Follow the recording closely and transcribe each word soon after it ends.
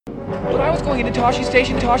But I was going into Toshi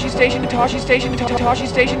Station, Toshi Station, Toshi Station, Toshi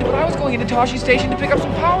Station. But I was going into Toshi Station to pick up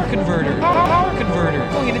some power converter. Power converter.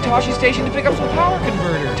 Going into Toshi Station to pick up some power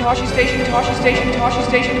converter. Toshi Station, Toshi Station, Toshi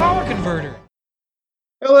Station, power converter.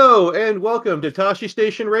 Hello and welcome to Toshi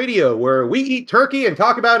Station Radio, where we eat turkey and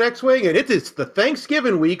talk about X-Wing, and it's the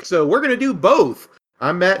Thanksgiving week, so we're going to do both.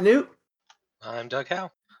 I'm Matt Newt. I'm Doug Howe.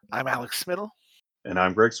 I'm Alex Smittle. And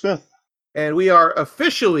I'm Greg Smith. And we are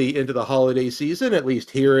officially into the holiday season, at least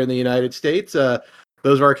here in the United States. Those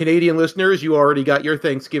of our Canadian listeners, you already got your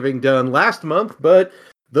Thanksgiving done last month, but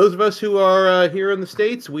those of us who are here in the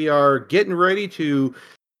States, we are getting ready to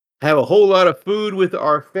have a whole lot of food with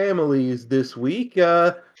our families this week.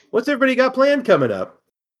 What's everybody got planned coming up?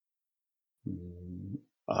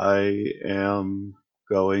 I am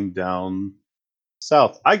going down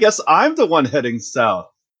south. I guess I'm the one heading south.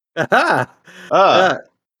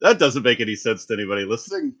 That doesn't make any sense to anybody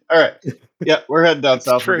listening. All right. Yeah, we're heading down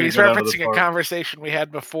south. True. He's referencing a conversation we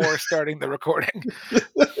had before starting the recording.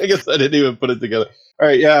 I guess I didn't even put it together. All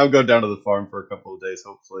right. Yeah, I'll go down to the farm for a couple of days,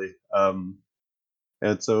 hopefully.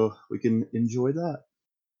 And so we can enjoy that.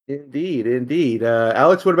 Indeed.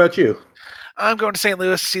 Alex, what about you? I'm going to St.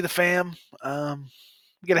 Louis to see the fam.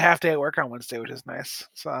 Get a half day at work on Wednesday, which is nice.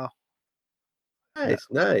 So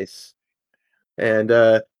Nice. And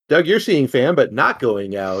Doug, you're seeing fam, but not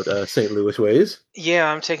going out St. Louis ways.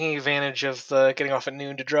 Yeah, I'm taking advantage of getting off at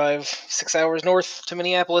noon to drive 6 hours north to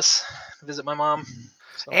Minneapolis to visit my mom.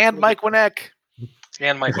 So and Mike Winneck.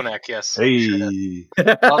 And Mike Winneck, yes. Hey.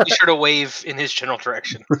 I'll be sure to wave in his general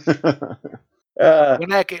direction.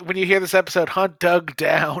 Winneck, when you hear this episode, hunt Doug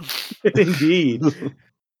down. Indeed.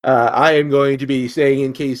 I am going to be staying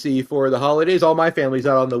in KC for the holidays. All my family's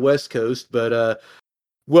out on the West Coast, but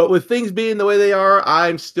well, with things being the way they are,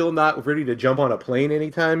 I'm still not ready to jump on a plane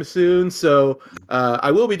anytime soon. So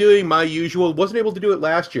I will be doing my usual. Wasn't able to do it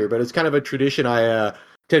last year, but it's kind of a tradition. I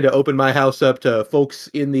tend to open my house up to folks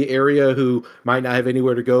in the area who might not have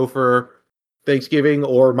anywhere to go for Thanksgiving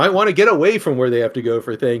or might want to get away from where they have to go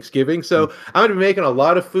for Thanksgiving. So I'm going to be making a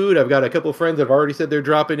lot of food. I've got a couple of friends that have already said they're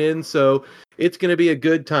dropping in. So it's going to be a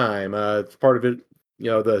good time. It's part of it. You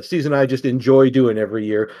know, the season I just enjoy doing every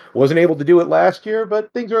year. Wasn't able to do it last year,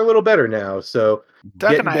 but things are a little better now. So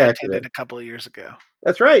Doug and I attended a couple of years ago.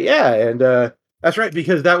 That's right, yeah, and that's right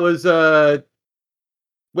because that was.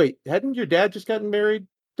 Wait, hadn't your dad just gotten married,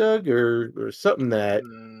 Doug, or something that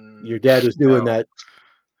your dad was doing that?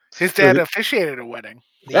 His dad officiated a wedding.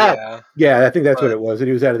 Yeah, I think that's what it was, and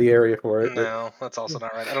he was out of the area for it. No, that's also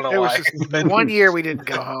not right. I don't know why. Just 1 year we didn't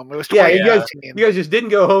go home. It was you guys just didn't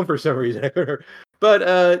go home for some reason.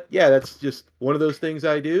 But that's just one of those things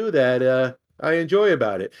I do that I enjoy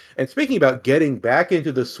about it. And speaking about getting back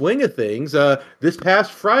into the swing of things, this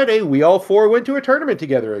past Friday we all four went to a tournament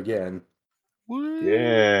together again.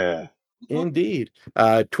 Yeah. Indeed.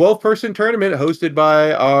 12-person tournament hosted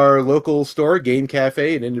by our local store, Game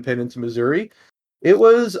Cafe in Independence, Missouri. It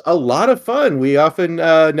was a lot of fun. We often,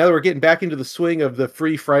 now that we're getting back into the swing of the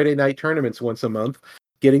free Friday night tournaments once a month,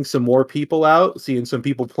 getting some more people out, seeing some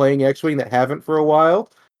people playing X-Wing that haven't for a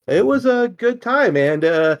while. It was a good time, and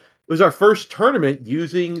it was our first tournament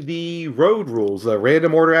using the road rules,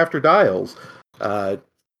 random order after dials.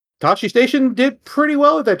 Toshi Station did pretty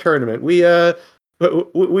well at that tournament. We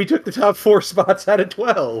took the top 4 spots out of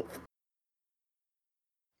 12.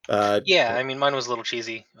 Yeah, I mean, mine was a little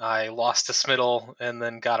cheesy. I lost to Smittle and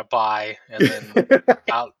then got a bye and then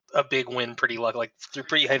got a big win pretty through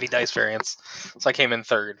pretty heavy dice variance. So I came in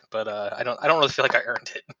third, but I don't really feel like I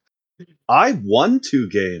earned it. I won 2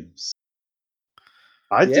 games.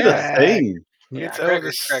 I did a thing. Yeah, Greg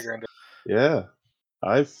earned it. Yeah.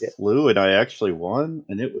 I flew and I actually won,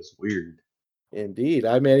 and it was weird. Indeed.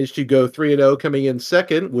 I managed to go 3-0 coming in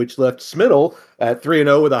second, which left Smittle at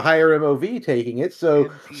 3-0 with a higher MOV taking it. So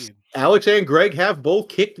Indeed. Alex and Greg have both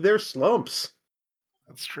kicked their slumps.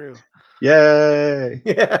 That's true. Yay!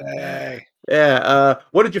 Yay! Yeah.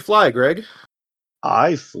 What did you fly, Greg?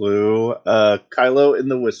 I flew Kylo in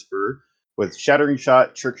the Whisper with Shattering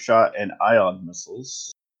Shot, Trick Shot, and Ion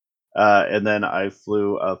missiles. And then I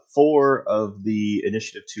flew 4 of the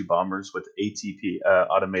Initiative 2 bombers with ATP,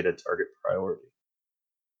 Automated Target Priority.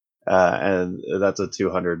 And that's a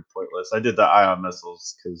 200 point list. I did the Ion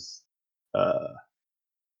missiles because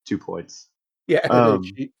 2 points. Yeah.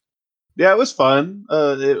 Yeah, it was fun.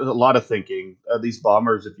 It was a lot of thinking. These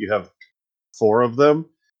bombers, if you have 4 of them,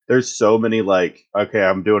 there's so many okay,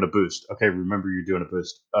 I'm doing a boost. Okay, remember you're doing a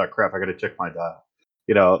boost. Crap, I got to check my dial.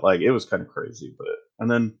 It was kind of crazy.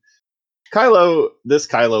 And then this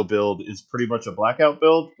Kylo build is pretty much a blackout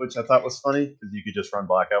build, which I thought was funny because you could just run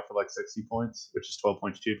blackout for 60 points, which is 12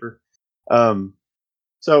 points cheaper.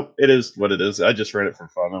 So it is what it is. I just ran it for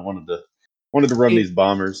fun. I wanted to run It- these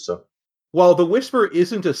bombers. So While the Whisper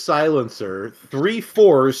isn't a silencer,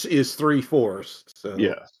 3-Force is 3-Force. So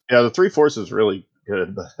yeah, the 3-Force is really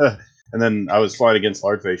good. But and then I was flying against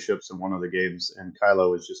large base ships in one of the games, and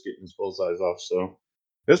Kylo was just getting his bullseyes off. So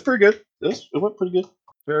it was pretty good. It went pretty good.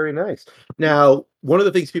 very nice. Now, one of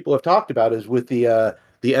the things people have talked about is with the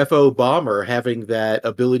FO bomber having that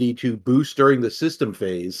ability to boost during the system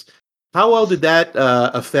phase. How well did that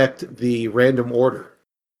affect the random order?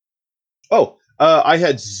 Oh, I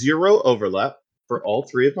had 0 overlap for all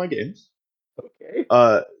 3 of my games. Okay.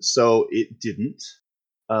 So it didn't.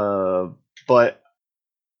 But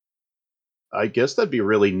I guess that'd be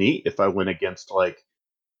really neat if I went against like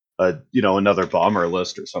another bomber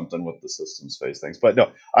list or something with the systems phase things. But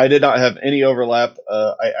no, I did not have any overlap.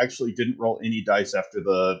 I actually didn't roll any dice after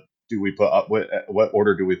the what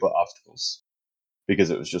order do we put obstacles, because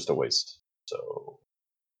it was just a waste. So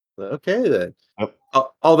Okay then. Yep.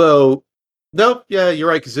 Although, nope, yeah, you're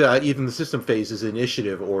right, because even the system phase is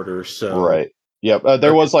initiative order. So right, yep.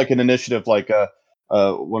 There was like an initiative, like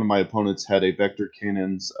one of my opponents had a vector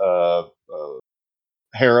cannons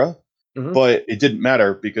Hera, Mhm. but it didn't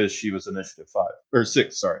matter because she was initiative 5 or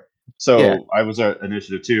 6. Sorry, so Yeah. I was at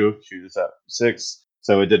initiative 2. She was at 6,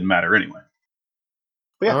 so it didn't matter anyway.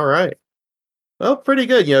 Yeah. All right. Well, pretty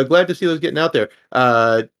good. Glad to see those getting out there.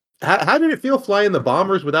 How did it feel flying the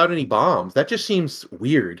bombers without any bombs? That just seems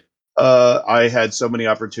weird. I had so many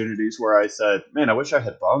opportunities where I said, "Man, I wish I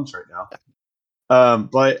had bombs right now."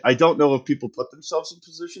 But I don't know if people put themselves in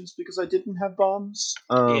positions because I didn't have bombs.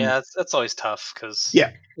 Yeah, that's always tough because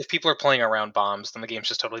Yeah. if people are playing around bombs, then the game's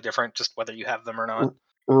just totally different, just whether you have them or not.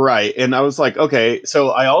 Right. And I was like, okay. So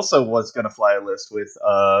I also was going to fly a list with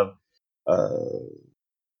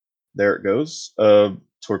there it goes.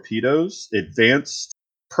 Torpedoes, advanced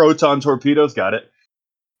proton torpedoes, got it.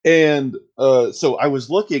 And so I was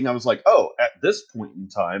looking, I was like, oh, at this point in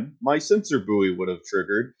time, my sensor buoy would have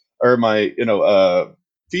triggered, or my,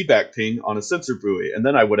 feedback ping on a sensor buoy, and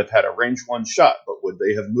then I would have had a range 1 shot. But would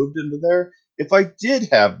they have moved into there if I did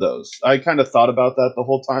have those? I kind of thought about that the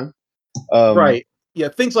whole time. Right. Yeah,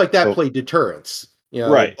 things like that so- play deterrence.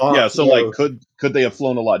 Right. Yeah. So, you like, know, could they have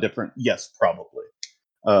flown a lot different? Yes, probably.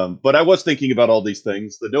 But I was thinking about all these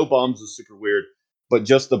things. The no bombs is super weird, but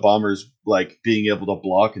just the bombers, like being able to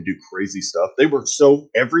block and do crazy stuff. They were so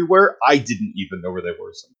everywhere. I didn't even know where they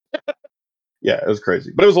were. Yeah, it was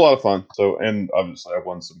crazy, but it was a lot of fun. So, and obviously I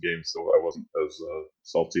won some games, so I wasn't as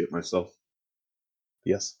salty at myself.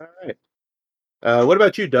 Yes. all right. What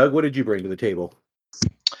about you, Doug? What did you bring to the table?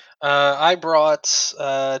 I brought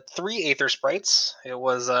 3 Aether sprites. It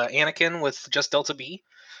was Anakin with just Delta B,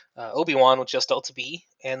 Obi-Wan with just Delta B,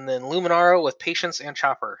 and then Luminara with Patience and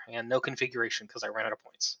Chopper, and no configuration because I ran out of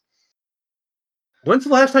points. When's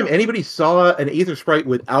the last time anybody saw an Aether Sprite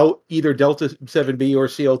without either Delta 7B or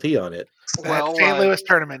CLT on it? Well, St. Louis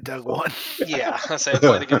tournament, Doug won. yeah, I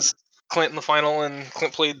played against Clint in the final, and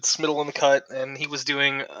Clint played Smiddle in the cut, and he was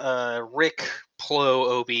doing Rick Plo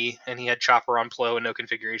Obi, and he had Chopper on Plo and no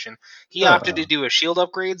configuration. He opted to do a shield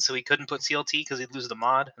upgrade, so he couldn't put CLT because he'd lose the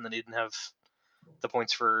mod, and then he didn't have the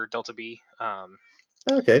points for Delta B.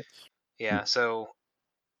 Okay. Yeah, so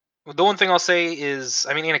the one thing I'll say is,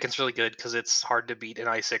 I mean, Anakin's really good because it's hard to beat an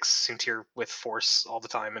I6 Soontir with Force all the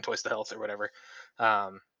time and Twice the Health or whatever.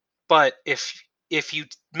 But if you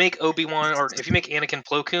make Obi-Wan, or if you make Anakin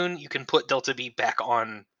Plo Koon, you can put Delta B back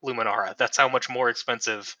on Luminara. That's how much more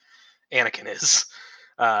expensive Anakin is.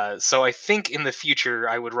 So I think in the future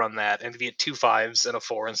I would run that and be at 2 5s and a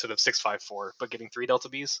 4 instead of 6 5 4, but getting 3 Delta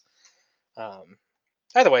Bs.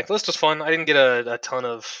 Either way, the list was fun. I didn't get a ton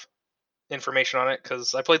of information on it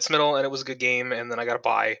because I played Smiddle and it was a good game, and then I got a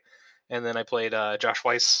bye, and then I played Josh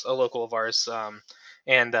Weiss, a local of ours,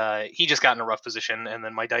 and he just got in a rough position, and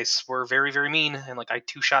then my dice were very, very mean, and like I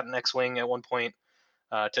 2-shot an X-Wing at one point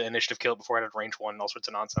to initiative kill before I had range 1 and all sorts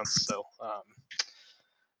of nonsense, so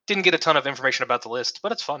didn't get a ton of information about the list,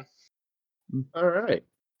 but it's fun. All right.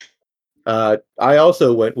 I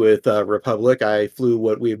also went with Republic. I flew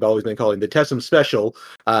what we've always been calling the Tessum Special.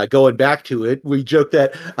 Going back to it, we joked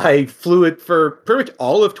that I flew it for pretty much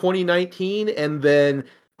all of 2019, and then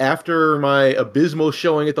after my abysmal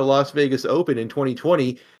showing at the Las Vegas Open in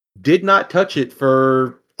 2020, did not touch it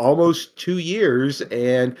for almost 2 years,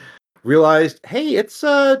 and realized, hey, it's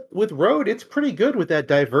with Road, it's pretty good with that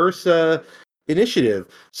diverse initiative.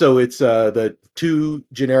 So it's the 2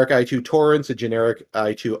 generic I2 Torrents, a generic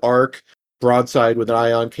I2 Arc, broadside with an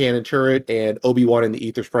ion cannon turret, and Obi-Wan in the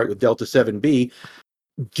Aether Sprite with Delta 7B.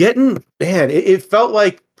 It felt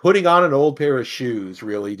like putting on an old pair of shoes,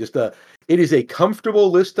 really. Just It is a comfortable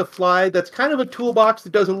list to fly. That's kind of a toolbox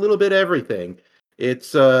that does a little bit of everything.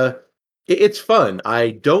 It's fun.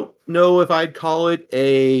 I don't know if I'd call it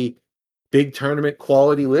a big tournament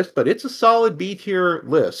quality list, but it's a solid B tier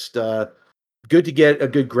list. Good to get a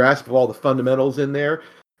good grasp of all the fundamentals in there,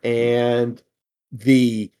 and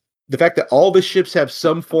the fact that all the ships have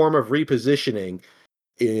some form of repositioning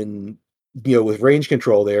in with range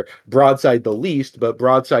control there. Broadside the least, but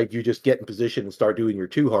broadside you just get in position and start doing your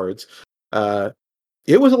 2 hards.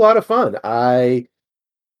 It was a lot of fun. I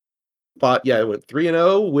thought, I went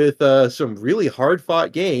 3-0 with some really hard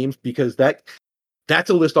fought games because that's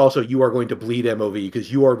a list also you are going to bleed MOV because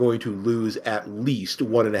you are going to lose at least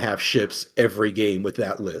 1.5 ships every game with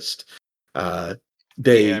that list. And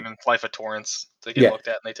in Life of Torrents, they get looked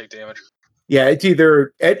at and they take damage. Yeah, it's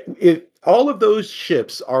either all of those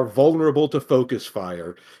ships are vulnerable to focus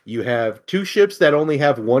fire. You have 2 ships that only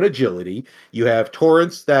have 1 agility. You have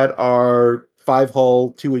Torrents that are 5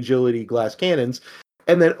 hull, 2 agility glass cannons.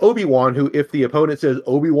 And then Obi-Wan, who, if the opponent says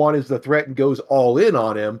Obi-Wan is the threat and goes all in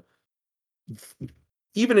on him,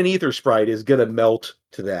 even an Ether Sprite is going to melt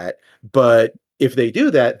to that. But if they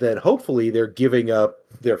do that, then hopefully they're giving up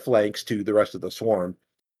their flanks to the rest of the swarm.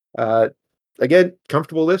 Again,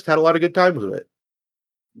 comfortable list, had a lot of good times with it.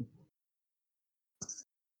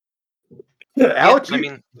 Alex,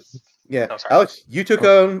 Alex, you took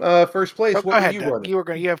first place. Go What ahead, were Doug. you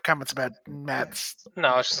running? You have comments about Matt's. No,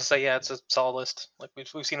 I was just gonna say, it's a solid list. Like we've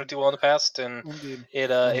seen it do well in the past, and Indeed.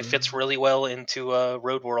 it fits really well into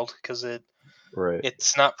Road World because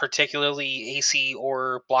it's not particularly AC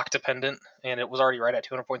or block dependent, and it was already right at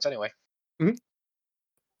 200 points anyway. Mm-hmm.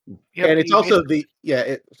 Yep, and it's also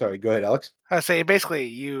sorry, go ahead, Alex. I say basically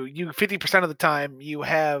you 50% of the time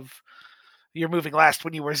you're moving last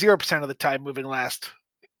when you were 0% of the time moving last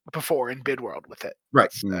before in Bid World with it.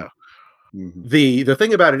 Right. So the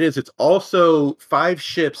thing about it is it's also 5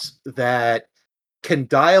 ships that can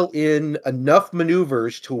dial in enough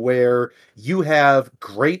maneuvers to where you have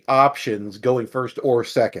great options going first or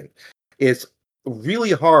second. It's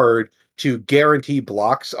really hard to guarantee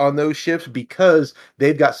blocks on those ships because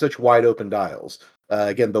they've got such wide open dials.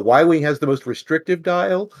 Again, the Y-Wing has the most restrictive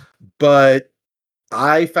dial, but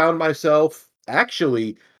I found myself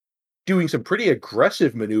actually doing some pretty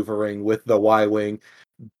aggressive maneuvering with the Y-Wing,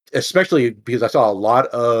 especially because I saw a lot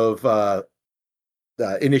of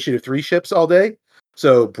Initiative 3 ships all day.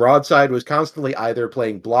 So Broadside was constantly either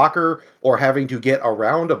playing blocker or having to get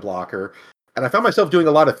around a blocker. And I found myself doing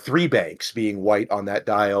a lot of 3 banks being white on that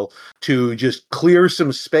dial to just clear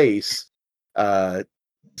some space.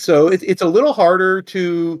 So it's a little harder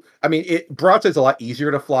to... I mean, Broadside's a lot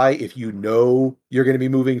easier to fly if you know you're going to be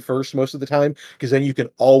moving first most of the time, because then you can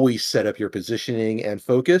always set up your positioning and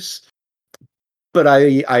focus. But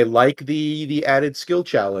I like the added skill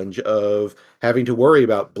challenge of having to worry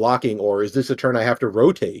about blocking, or is this a turn I have to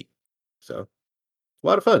rotate? So, a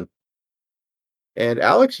lot of fun. And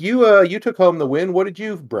Alex, you took home the win. What did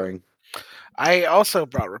you bring? I also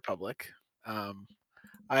brought Republic.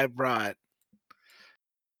 I brought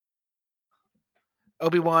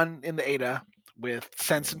Obi-Wan in the Ada with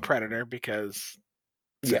Sense and Predator because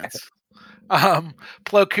sense.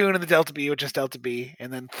 Plo Koon in the Delta B, which is Delta B,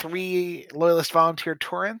 and then 3 Loyalist Volunteer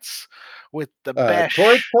Torrents with the Besh.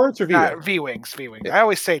 Torrents or V-Wings? V-Wings. Yeah. I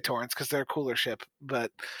always say Torrents because they're a cooler ship,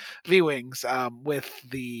 but V-Wings with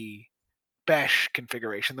the Besh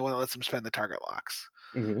configuration, the one that lets them spend the target locks.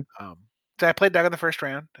 Mm-hmm. So I played Doug in the first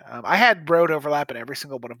round. I had Broad overlap in every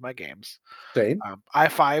single one of my games. Same. I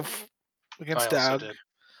 5 against Doug.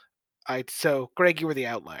 Did. Greg, you were the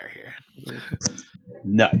outlier here.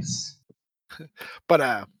 Nice. But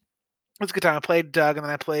it was a good time. I played Doug, and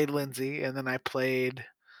then I played Lindsay, and then I played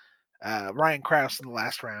Ryan Krause in the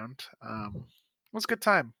last round. It was a good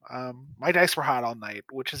time. My dice were hot all night,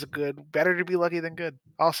 which is better to be lucky than good.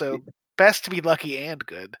 Also, best to be lucky and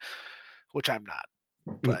good, which I'm not.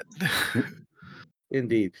 But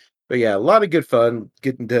Indeed. But yeah, a lot of good fun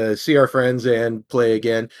getting to see our friends and play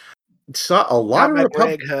again. Saw a lot of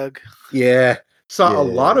Republic hug. Yeah, a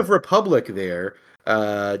lot of Republic there.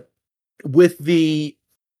 With the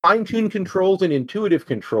fine-tuned controls and intuitive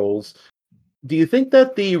controls, do you think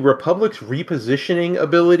that the Republic's repositioning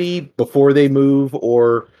ability before they move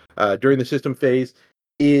or during the system phase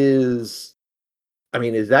is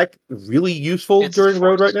that really useful during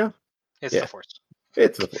Road right now? It's the Force.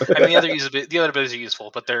 It's the Force. I mean, the other abilities are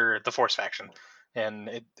useful, but they're the Force faction.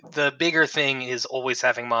 And the bigger thing is always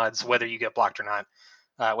having mods, whether you get blocked or not,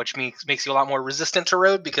 which makes you a lot more resistant to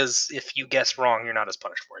Road, because if you guess wrong, you're not as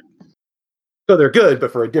punished for it. So they're good,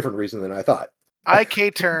 but for a different reason than I thought. I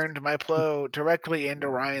K-turned my Plo directly into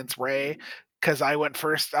Ryan's Ray, because I went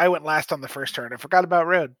first. I went last on the first turn. I forgot about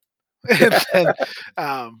road. And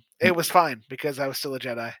it was fine because I was still a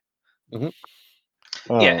Jedi. Yeah,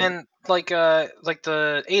 and like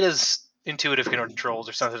the Ada's intuitive controls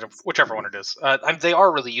or something, whichever one it is, they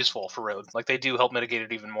are really useful for road. Like they do help mitigate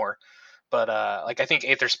it even more. But like I think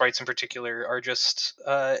Aether sprites in particular are just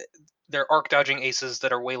they're arc dodging aces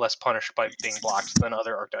that are way less punished by being blocked than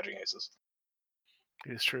other arc dodging aces.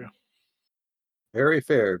 It's true. Very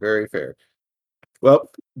fair, very fair.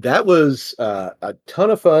 Well, that was a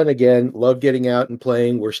ton of fun. Again, love getting out and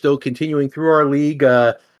playing. We're still continuing through our league,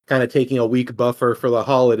 kind of taking a week buffer for the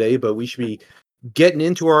holiday, but we should be getting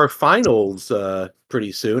into our finals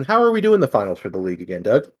pretty soon. How are we doing the finals for the league again,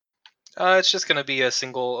 Doug? It's just going to be a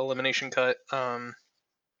single elimination cut. I'm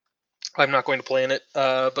not going to play in it,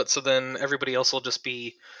 but so then everybody else will just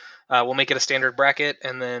be. We'll make it a standard bracket,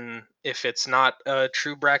 and then if it's not a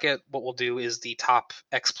true bracket, what we'll do is the top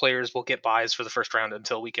X players will get buys for the first round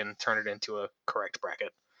until we can turn it into a correct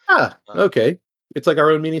bracket. Okay. It's like our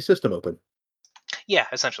own mini system open. Yeah,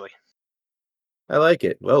 essentially. I like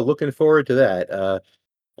it. Well, looking forward to that.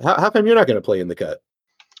 How come you're not going to play in the cut?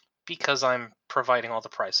 Because I'm providing all the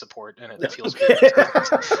prize support, and it feels weird.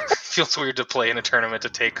 Feels weird to play in a tournament to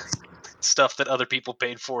take stuff that other people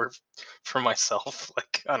paid for myself.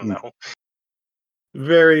 Like, I don't know.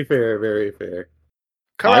 Very fair, very fair.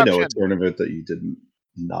 I know a tournament that you didn't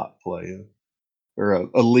not play in, or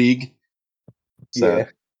a league. Sad. Yeah.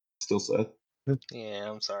 Still sad. Yeah,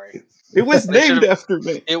 I'm sorry. It was named after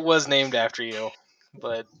me. It was named after you,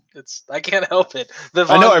 but I can't help it.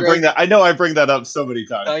 I know I bring that up so many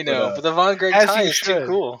times. I know, but the Von Greg tie is too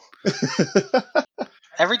cool.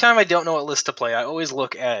 Every time I don't know what list to play, I always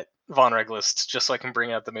look at Von Reg lists just so I can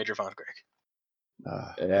bring out the Major Von Greg.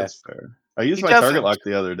 That's fair. I used my target lock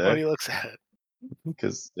the other day. When he looks at it,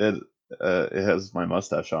 because it has my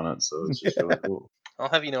mustache on it, so it's just really cool. I'll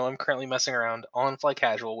have you know, I'm currently messing around on Fly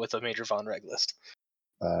Casual with a Major Von Reg list.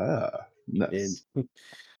 Nice.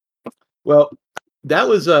 Well, that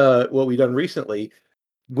was what we've done recently.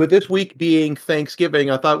 With this week being Thanksgiving,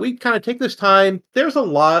 I thought we'd kind of take this time. There's a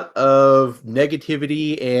lot of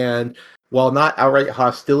negativity, and while not outright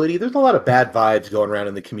hostility, there's a lot of bad vibes going around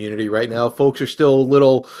in the community right now. Folks are still a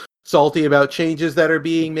little salty about changes that are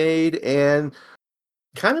being made, and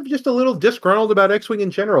kind of just a little disgruntled about X-Wing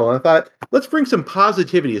in general. And I thought, let's bring some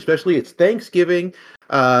positivity, especially it's Thanksgiving.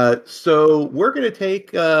 So we're going to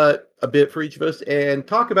take a bit for each of us and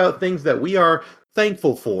talk about things that we are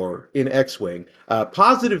thankful for in X-Wing.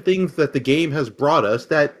 Positive things that the game has brought us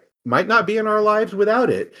that might not be in our lives without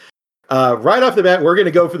it. Right off the bat, we're going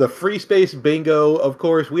to go for the free space bingo. Of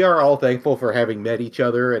course, we are all thankful for having met each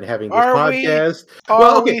other and having this podcast.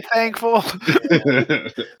 Are we thankful?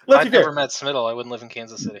 I've never met Smiddle. I wouldn't live in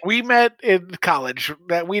Kansas City. We met in college.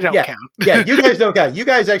 That we don't count. Yeah, you guys don't count. You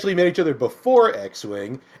guys actually met each other before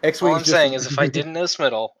X-Wing. All I'm saying is if I didn't know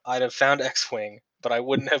Smiddle, I'd have found X-Wing, but I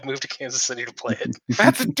wouldn't have moved to Kansas City to play it.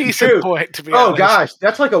 That's a decent point, to be honest. Oh, gosh.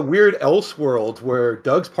 That's like a weird Elseworld where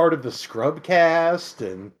Doug's part of the Scrub cast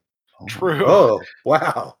and... True. Oh,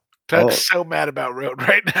 wow. Doug's so mad about Road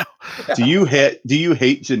right now. Do you hate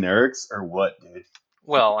generics or what, dude?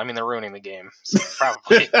 Well, I mean, they're ruining the game, so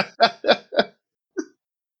probably.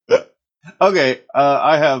 Okay,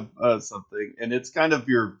 I have something, and it's kind of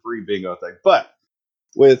your free bingo thing, but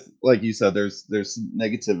with, like you said, there's some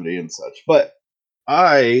negativity and such. But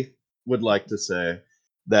I would like to say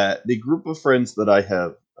that the group of friends that I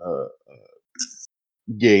have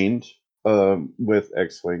gained with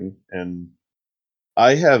X-Wing, and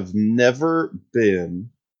I have never been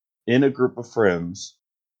in a group of friends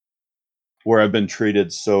where I've been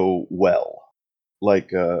treated so well.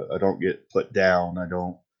 Like, I don't get put down. I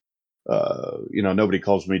don't, nobody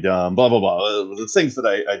calls me dumb, blah, blah, blah. The things that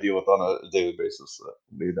I deal with on a daily basis that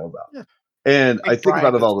we know about. Yeah. And I think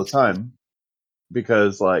about it all the time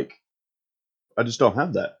because, like, I just don't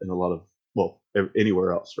have that in a lot of,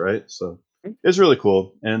 anywhere else, right? So it's really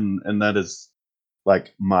cool. And that is,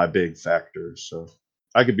 like, my big factor. So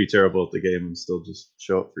I could be terrible at the game and still just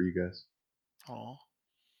show up for you guys. Oh.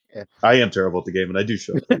 Yeah. I am terrible at the game, and I do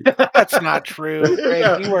show up for you. That's not true.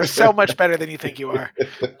 You are so much better than you think you are.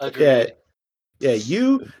 Yeah,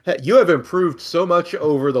 you have improved so much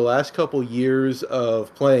over the last couple years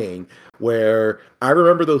of playing, where I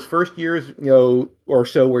remember those first years, or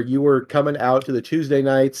so, where you were coming out to the Tuesday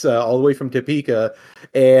nights all the way from Topeka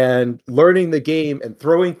and learning the game and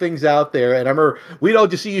throwing things out there. And I remember we'd all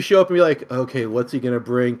just see you show up and be like, okay, what's he going to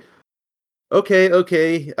bring? Okay.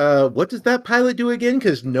 What does that pilot do again?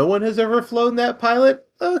 Because no one has ever flown that pilot.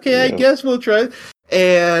 Okay, yeah. I guess we'll try.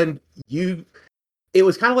 And it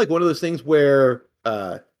was kind of like one of those things where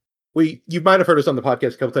You might have heard us on the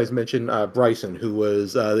podcast a couple times mention Bryson, who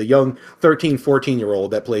was the young 13,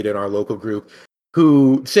 14-year-old that played in our local group,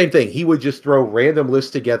 who, same thing, he would just throw random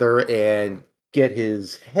lists together and get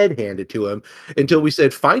his head handed to him until we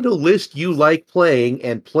said, find a list you like playing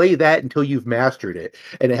and play that until you've mastered it.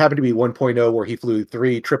 And it happened to be 1.0 where he flew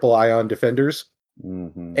 3 triple ion defenders.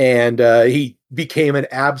 Mm-hmm. And he became an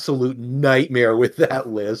absolute nightmare with that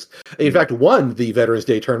list. In fact, won the Veterans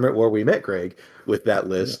Day tournament where we met Greg with that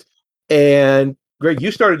list. And Greg,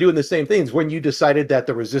 you started doing the same things when you decided that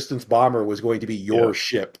the Resistance Bomber was going to be your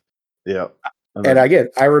ship. Yeah. And again,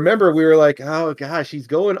 I remember we were like, oh gosh, he's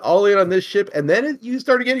going all in on this ship. And then you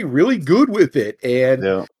started getting really good with it.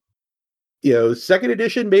 And, second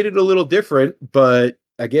edition made it a little different. But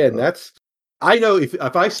again, I know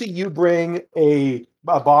if I see you bring a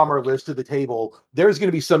bomber list to the table, there's going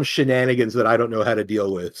to be some shenanigans that I don't know how to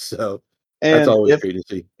deal with. So that's always great to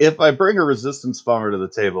see. If I bring a Resistance Bomber to the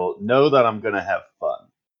table, know that I'm going to have fun.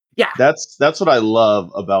 Yeah, that's what I love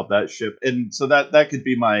about that ship, and so that could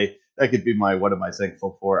be my what am I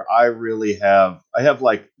thankful for? I have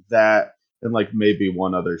like that, and like maybe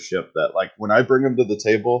one other ship that, like, when I bring them to the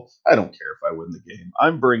table, I don't care if I win the game.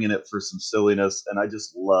 I'm bringing it for some silliness, and I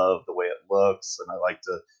just love the way it looks, and I like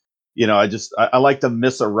to. I like to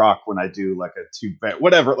miss a rock when I do like a 2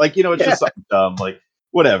 whatever. Like, it's just something dumb, like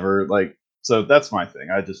whatever. Like, so that's my thing.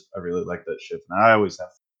 I really like that ship, and I always have.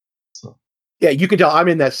 So. Yeah, you can tell I'm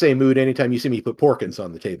in that same mood anytime you see me put Porkins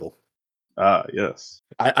on the table. Yes.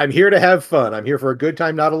 I'm here to have fun. I'm here for a good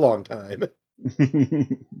time, not a long time.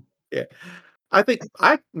 Yeah. I think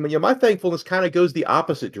my thankfulness kind of goes the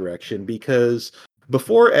opposite direction, because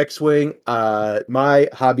before X-Wing, my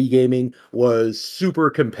hobby gaming was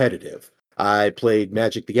super competitive. I played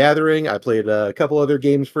Magic the Gathering. I played a couple other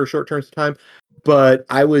games for short terms of time, but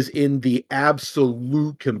I was in the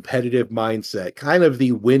absolute competitive mindset, kind of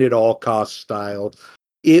the win at all costs style.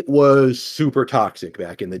 It was super toxic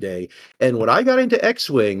back in the day. And when I got into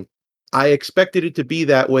X-Wing, I expected it to be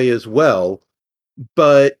that way as well.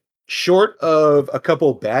 But short of a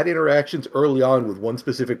couple bad interactions early on with one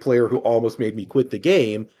specific player who almost made me quit the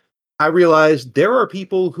game, I realized there are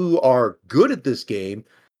people who are good at this game,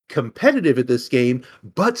 competitive at this game,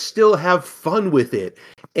 but still have fun with it.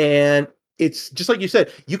 And it's just like you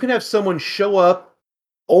said, you can have someone show up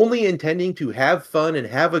only intending to have fun and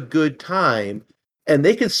have a good time, and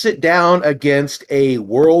they can sit down against a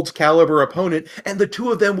world's caliber opponent, and the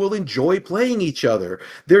two of them will enjoy playing each other.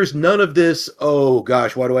 There's none of this, oh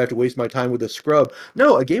gosh, why do I have to waste my time with a scrub?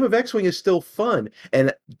 No, a game of X-Wing is still fun.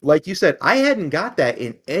 And like you said, I hadn't got that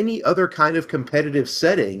in any other kind of competitive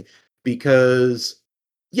setting, because,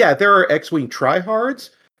 yeah, there are X-Wing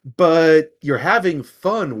tryhards, but you're having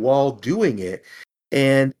fun while doing it.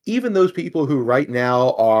 And even those people who right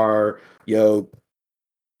now are,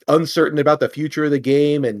 uncertain about the future of the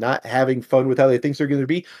game and not having fun with how they think they're going to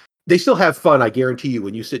be, they still have fun, I guarantee you,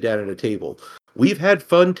 when you sit down at a table. We've had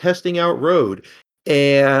fun testing out Road,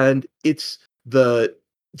 and it's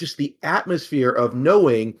just the atmosphere of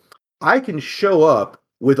knowing I can show up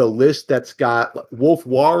with a list that's got Wolf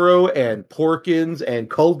Waro and Porkins and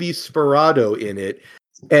Colby Sperado in it,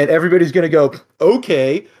 and everybody's going to go,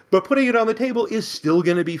 okay, but putting it on the table is still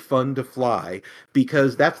going to be fun to fly,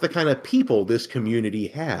 because that's the kind of people this community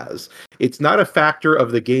has. It's not a factor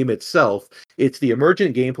of the game itself. It's the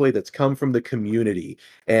emergent gameplay that's come from the community.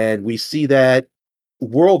 And we see that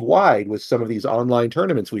worldwide with some of these online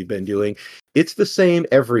tournaments we've been doing. It's the same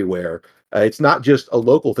everywhere. It's not just a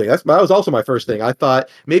local thing. That was also my first thing. I thought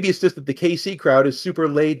maybe it's just that the KC crowd is super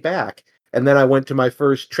laid back. And then I went to my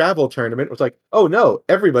first travel tournament. It was like, oh no,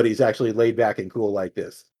 everybody's actually laid back and cool like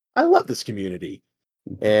this. I love this community.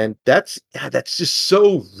 And that's just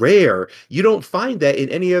so rare. You don't find that in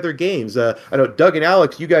any other games. I know Doug and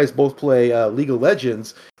Alex, you guys both play League of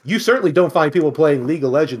Legends. You certainly don't find people playing League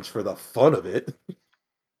of Legends for the fun of it.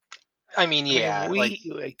 I mean, yeah,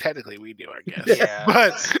 technically we do, I guess. Yeah,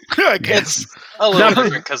 but I guess it's a little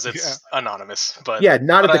different because it's anonymous. But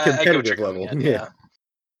not at the I competitive level. Yeah.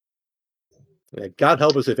 God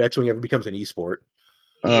help us if X-Wing ever becomes an esport.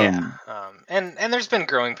 Yeah, and there's been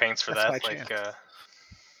growing pains for that. I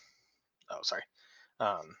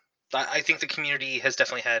think the community has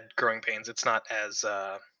definitely had growing pains. It's not as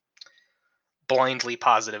blindly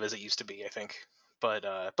positive as it used to be, I think. But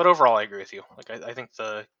overall, I agree with you. Like, I think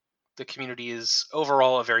the community is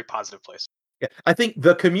overall a very positive place. Yeah, I think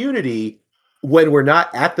the community, when we're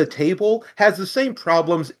not at the table, has the same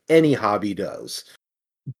problems any hobby does.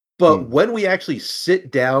 But when we actually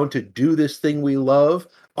sit down to do this thing we love,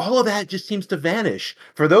 all of that just seems to vanish.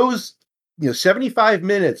 For those 75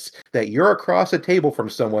 minutes that you're across a table from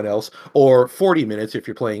someone else, or 40 minutes if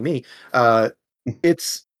you're playing me,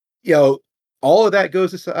 it's, all of that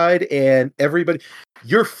goes aside, and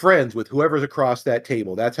you're friends with whoever's across that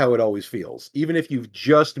table. That's how it always feels. Even if you've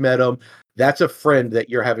just met them, that's a friend that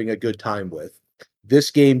you're having a good time with.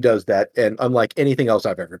 This game does that, and unlike anything else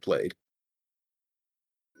I've ever played.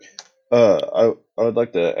 I would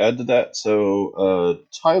like to add to that. So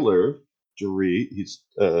Tyler Dury, he's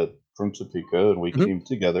from Topeka, and we Mhm. came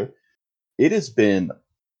together. It has been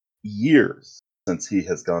years since he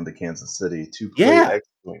has gone to Kansas City to play Yeah.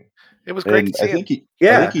 X-Wing, It was great and to see him. I think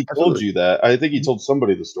Yeah, he told absolutely. you that. I think he told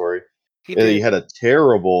somebody the story. He And he did. had a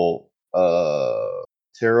terrible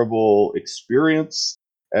experience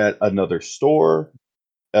at another store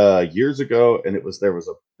years ago, and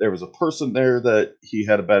there was a person there that he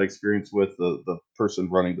had a bad experience with. The person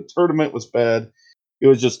running the tournament was bad. It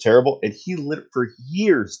was just terrible, and he for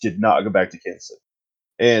years did not go back to Kansas City.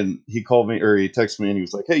 And he called me, or he texted me, and he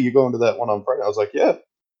was like, "Hey, you going to that one on Friday?" I was like, "Yeah."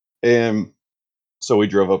 And so we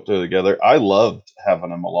drove up there together. I loved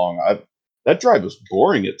having him along. That drive was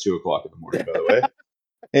boring at 2 o'clock in the morning, by the way.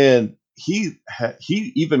 And he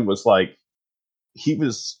even was like, he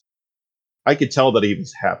was I could tell that he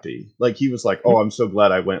was happy. Like he was like, "Oh, I'm so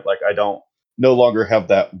glad I went." Like I don't no longer have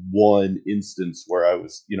that one instance where I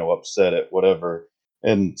was, upset at whatever.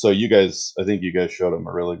 And so I think you guys showed him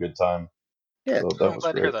a really good time. Yeah. So Oh, that I'm was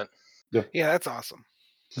glad to hear great. that. Yeah, that's awesome.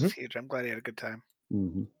 Mhm. That's huge. I'm glad he had a good time.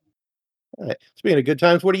 Hmm. All right. Speaking of good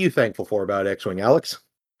times, what are you thankful for about X-Wing, Alex?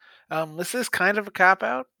 This is kind of a cop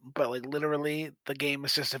out, but like literally, the game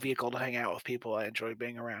is just a vehicle to hang out with people I enjoy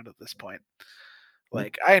being around at this point.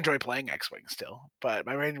 Like I enjoy playing X-Wing still, but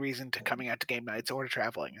my main reason to coming out to game nights or to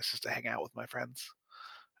traveling is just to hang out with my friends.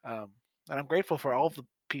 And I'm grateful for all of the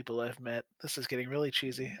people I've met. This is getting really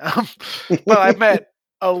cheesy. But I've met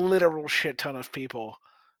a literal shit ton of people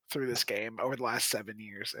through this game over the last 7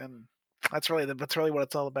 years, and that's really what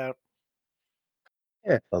it's all about.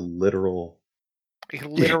 A literal. A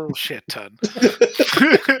literal shit ton.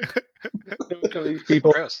 These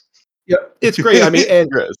people. Gross. Yeah, it's great. I mean, and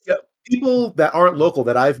Gross. people that aren't local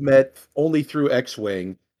that I've met only through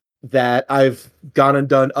X-Wing that I've gone and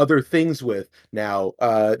done other things with now.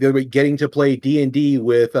 The other way, getting to play D&D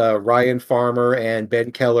with Ryan Farmer and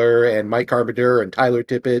Ben Keller and Mike Carpenter and Tyler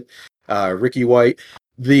Tippett, Ricky White.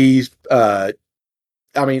 These,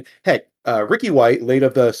 heck, Ricky White, late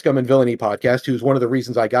of the Scum and Villainy podcast, who's one of the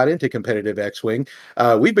reasons I got into competitive X-Wing.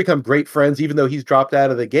 We've become great friends, even though he's dropped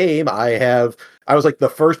out of the game. I was like the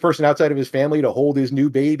first person outside of his family to hold his new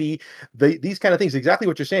baby. These kind of things, exactly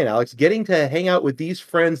what you're saying, Alex, getting to hang out with these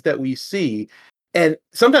friends that we see. And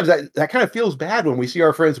sometimes that kind of feels bad when we see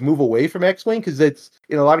our friends move away from X-Wing, because it's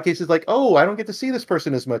in a lot of cases like, oh, I don't get to see this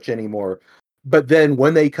person as much anymore. But then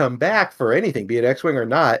when they come back for anything, be it X-Wing or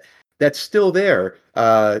not, that's still there.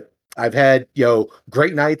 I've had,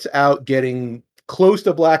 great nights out getting close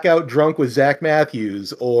to blackout drunk with Zach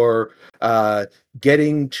Matthews, or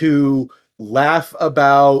getting to laugh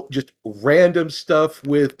about just random stuff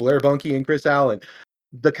with Blair Bunky and Chris Allen.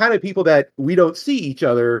 The kind of people that we don't see each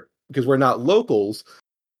other because we're not locals.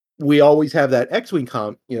 We always have that X-Wing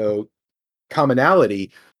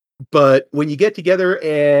commonality. But when you get together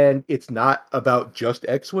and it's not about just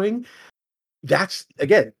X-Wing, that's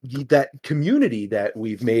again that community that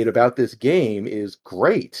we've made about this game is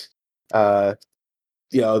great. That's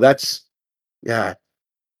yeah.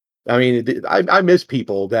 I mean, I miss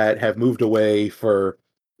people that have moved away for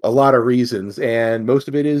a lot of reasons, and most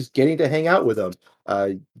of it is getting to hang out with them.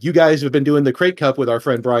 You guys have been doing the Crate Cup with our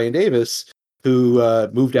friend Brian Davis, who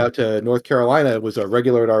moved out to North Carolina, was a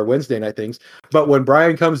regular at our Wednesday night things. But when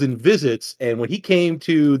Brian comes and visits, and when he came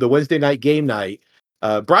to the Wednesday night game night,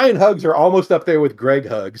 Brian hugs are almost up there with Greg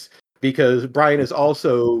hugs, because Brian is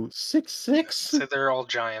also 6'6". So they're all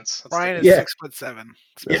giants. That's Brian the- is Yeah. 6'7".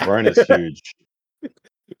 Yeah, Brian is huge.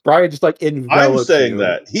 Brian just like I'm envelops saying you.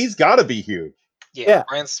 that he's got to be huge. yeah.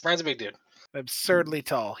 Brian's a big dude. Absurdly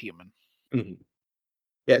tall human. Mhm.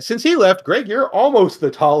 Yeah, since he left, Greg, you're almost the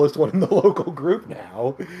tallest one in the local group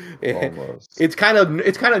now. Almost. It's kind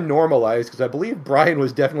of normalized, because I believe Brian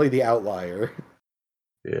was definitely the outlier.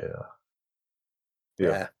 Yeah.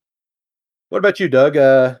 Yeah. What about you, Doug?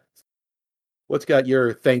 What's got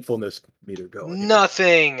your thankfulness meter going here?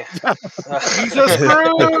 Nothing. He's a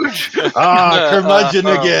Scrooge. Curmudgeon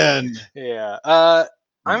again. Yeah.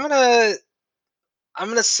 I'm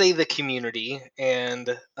gonna say the community,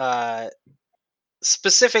 and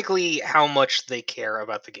specifically how much they care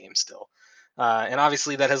about the game still. And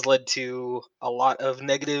obviously that has led to a lot of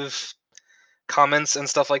negative comments and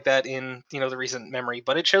stuff like that in the recent memory,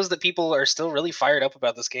 but it shows that people are still really fired up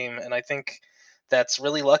about this game, and I think that's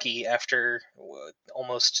really lucky after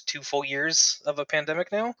almost 2 full years of a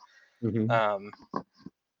pandemic now. Mhm.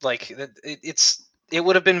 Like it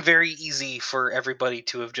would have been very easy for everybody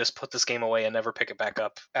to have just put this game away and never pick it back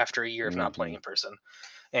up after a year of not playing in person.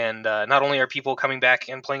 And not only are people coming back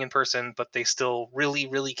and playing in person, but they still really,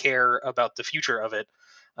 really care about the future of it.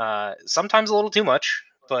 Sometimes a little too much,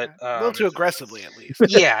 but A little too aggressively, at least.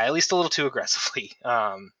 yeah, at least a little too aggressively.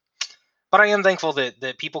 But I am thankful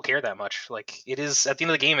that people care that much. Like, it is, at the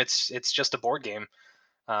end of the game, it's just a board game.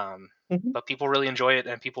 Mhm. But people really enjoy it,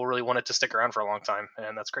 and people really want it to stick around for a long time,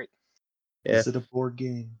 and that's great. Yeah. Is it a board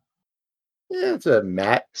game? Yeah, it's a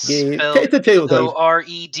mat game. Spelled It's a tabletop.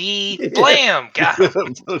 O-R-E-D. Blam! Got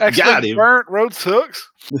him. Got X-Wing him. burnt, road sucks.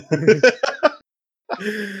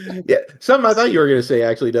 Yeah, something I thought you were going to say,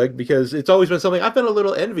 actually, Doug, because it's always been something I've been a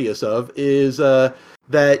little envious of, is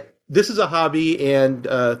that this is a hobby and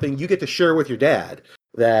thing you get to share with your dad.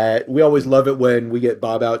 That we always love it when we get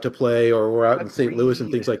Bob out to play, or we're out in St. Louis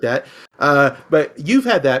and things like that. But you've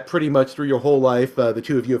had that pretty much through your whole life. The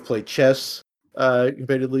two of you have played chess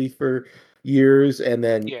competitively for years, and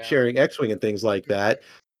then Yeah. sharing X-Wing and things like that.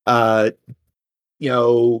 You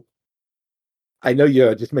know, I know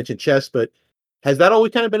you just mentioned chess, but has that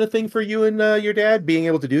always kind of been a thing for you and your dad, being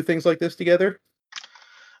able to do things like this together?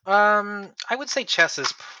 I would say chess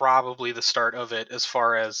is probably the start of it as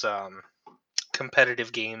far as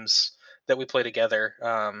competitive games that we play together.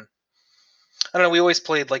 I don't know. We always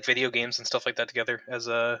played like video games and stuff like that together as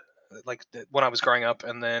when I was growing up,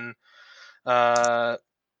 and then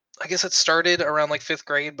I guess it started around like 5th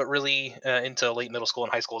grade, but really into late middle school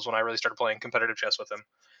and high school is when I really started playing competitive chess with him.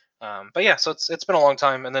 But yeah, so it's been a long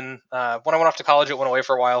time. And then when I went off to college, it went away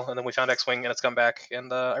for a while, and then we found X-Wing, and it's come back,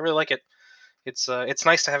 and I really like it. It's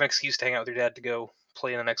nice to have an excuse to hang out with your dad to go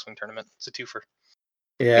play in an X-Wing tournament. It's a twofer.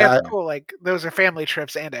 Yeah, it's cool. Like, those are family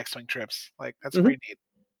trips and X-Wing trips. Like, that's Mhm. pretty neat.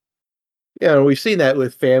 Yeah, we've seen that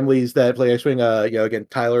with families that play X-Wing. Again,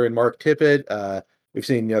 Tyler and Mark Tippett. We've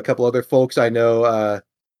seen a couple other folks I know.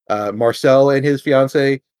 Marcel and his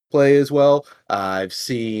fiance play as well. I've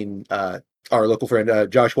seen our local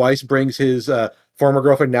friend Josh Weiss brings his former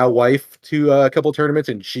girlfriend, now wife, to a couple tournaments,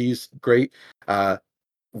 and she's great.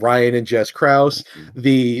 Ryan and Jess Krause.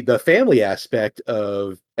 The family aspect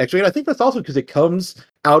of X-Wing, and I think that's also because it comes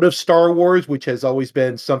out of Star Wars, which has always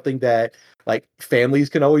been something that like families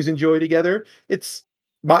can always enjoy together. It's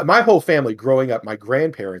my whole family growing up, my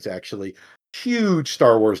grandparents actually, huge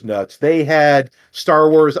Star Wars nuts. They had Star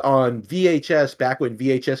Wars on VHS back when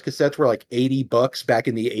VHS cassettes were like $80 back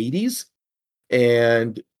in the 80s.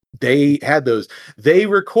 And they had those. They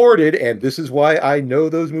recorded, and this is why I know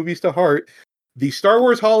those movies to heart, the Star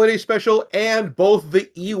Wars Holiday Special and both the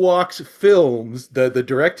Ewoks films, the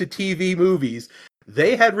direct-to-TV movies.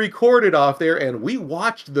 They had recorded off there, and we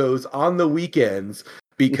watched those on the weekends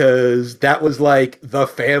because that was like the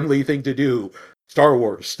family thing to do, Star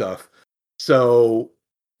Wars stuff. So,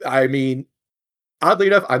 I mean, oddly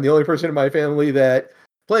enough, I'm the only person in my family that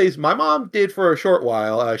plays. My mom did for a short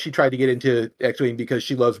while. She tried to get into X-Wing because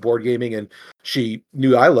she loves board gaming and she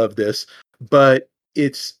knew I loved this, but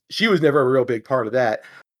she was never a real big part of that.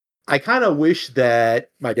 I kind of wish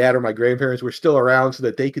that my dad or my grandparents were still around so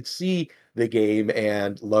that they could see the game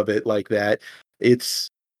and love it like that. It's,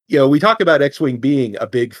 we talk about X-Wing being a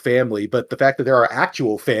big family, but the fact that there are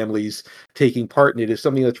actual families taking part in it is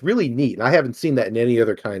something that's really neat. And I haven't seen that in any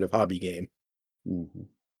other kind of hobby game. Mm-hmm.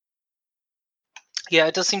 Yeah,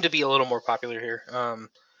 it does seem to be a little more popular here.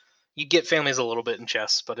 You get families a little bit in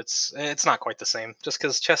chess, but it's not quite the same. Just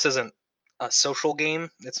because chess isn't a social game,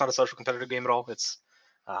 it's not a social competitive game at all. It's,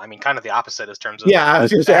 kind of the opposite in terms of Yeah, I was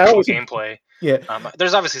gonna say, actual gameplay. Yeah,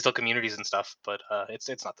 there's obviously still communities and stuff, but it's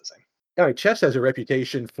not the same. chess has a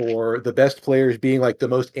reputation for the best players being like the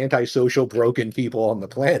most antisocial, broken people on the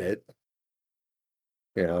planet.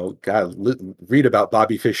 God, read about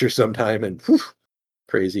Bobby Fischer sometime, and whew,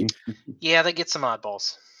 crazy. Yeah, they get some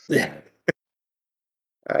oddballs. Yeah.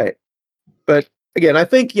 All right. But again, I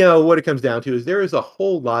think, what it comes down to is there is a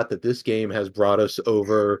whole lot that this game has brought us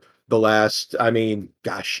over the last,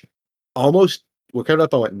 almost, we're coming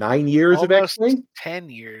up on 9 years of Almost X-Wing? 10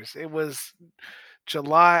 years. It was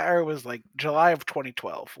July of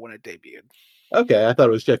 2012 when it debuted. Okay, I thought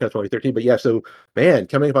it was checking out 2013, but yeah, so man,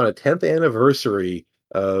 coming up on a 10th anniversary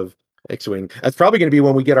of X-Wing. That's probably going to be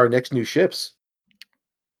when we get our next new ships.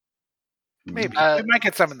 Maybe. We might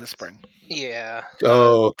get some in the spring. Yeah.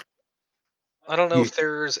 Oh. I don't know if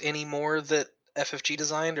there's any more that FFG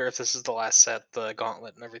designed or if this is the last set, the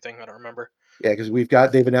gauntlet and everything. I don't remember. Yeah, because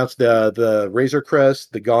they've announced the Razor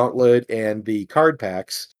Crest, the Gauntlet, and the card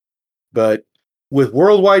packs, but with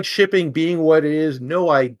worldwide shipping being what it is, no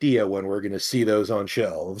idea when we're going to see those on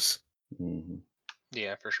shelves. Mhm.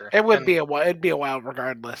 Yeah, for sure. It would And- be it'd be a while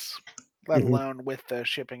regardless, let Mhm. alone with the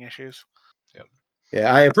shipping issues.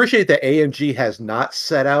 Yeah, I appreciate that AMG has not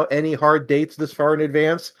set out any hard dates this far in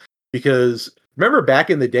advance, because remember back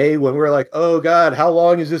in the day when we were like, oh God, how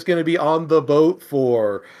long is this going to be on the boat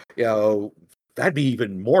for? That'd be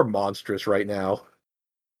even more monstrous right now.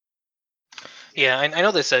 Yeah, I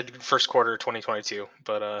know they said first quarter 2022,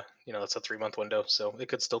 but it's a 3-month window, so it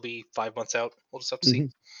could still be 5 months out. We'll just have to see.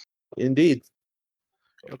 Indeed.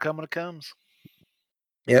 It'll come when it comes.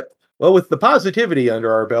 Yep. Well, with the positivity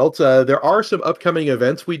under our belts, there are some upcoming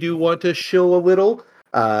events we do want to shill a little.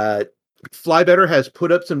 Flybetter has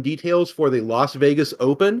put up some details for the Las Vegas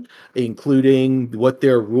Open, including what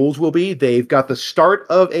their rules will be. They've got the start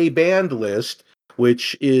of a banned list,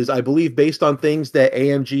 which is, I believe, based on things that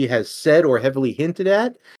AMG has said or heavily hinted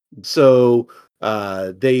at. So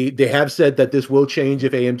they have said that this will change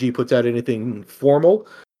if AMG puts out anything formal,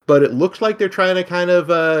 but it looks like they're trying to kind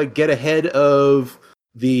of get ahead of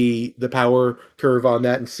the power curve on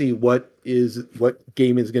that and see what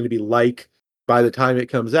game is going to be like by the time it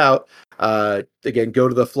comes out. Again, go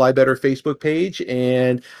to the Flybetter Facebook page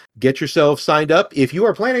and get yourself signed up. If you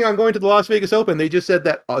are planning on going to the Las Vegas Open, they just said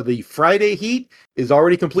that the Friday heat is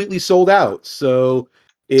already completely sold out. So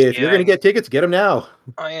if you're Yeah, going to get tickets, get them now.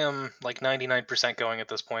 I am like 99% going at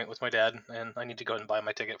this point with my dad, and I need to go ahead and buy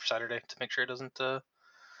my ticket for Saturday to make sure it doesn't.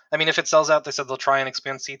 I mean, if it sells out, they said they'll try and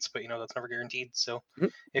expand seats, but that's never guaranteed. So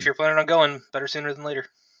Mhm. if you're planning on going, better sooner than later.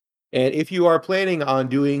 And if you are planning on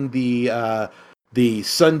doing the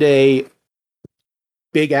Sunday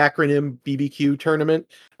big acronym BBQ tournament,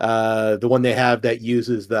 the one they have that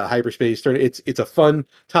uses the hyperspace tournament, it's a fun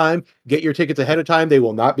time. Get your tickets ahead of time. They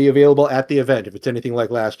will not be available at the event if it's anything like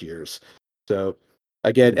last year's. So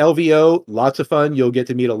again, LVO, lots of fun. You'll get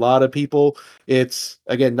to meet a lot of people. It's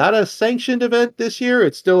again not a sanctioned event this year.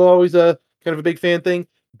 It's still always a kind of a big fan thing,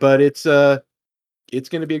 but it's going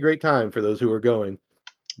to be a great time for those who are going.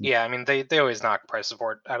 Yeah, I mean they always knock price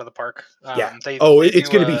support out of the park. Yeah. They It's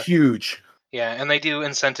do, going to be huge. Yeah, and they do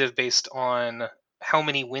incentive based on how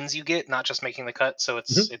many wins you get, not just making the cut. So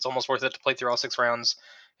it's almost worth it to play through all 6 rounds.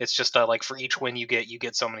 It's just like for each win you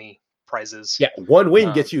get so many prizes. Yeah, one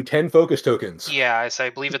win gets you 10 focus tokens. Yeah, I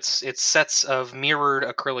believe it's sets of mirrored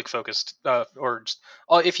acrylic focused,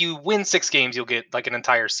 if you win 6 games, you'll get like an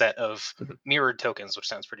entire set of mirrored tokens, which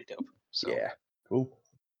sounds pretty dope. So Yeah, Cool.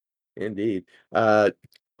 indeed.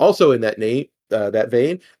 Also in that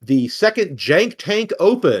vein, the second Jank Tank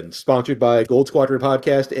Open, sponsored by Gold Squadron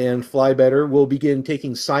Podcast and Flybetter, will begin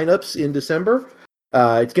taking signups in December.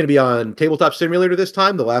 It's going to be on Tabletop Simulator this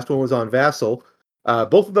time. The last one was on Vassal.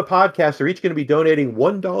 Both of the podcasts are each going to be donating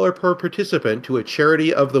 $1 per participant to a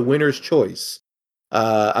charity of the winner's choice.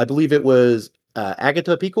 I believe it was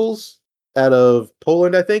Agata Pickles out of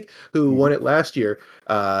Poland, I think, who won it last year.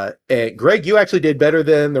 And Greg, you actually did better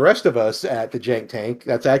than the rest of us at the Jank Tank.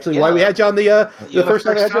 That's actually why we Yeah. had you on the first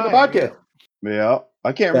time I had you on the podcast. Yeah.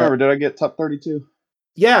 I can't remember. Did I get top 32?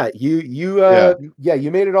 Yeah, you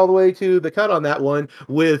made it all the way to the cut on that one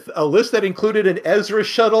with a list that included an Ezra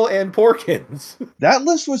shuttle and Porkins. That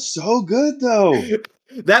list was so good, though.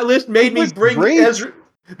 That list made me was bring great. Ezra.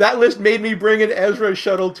 That list made me bring an Ezra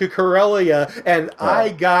shuttle to Corellia, and I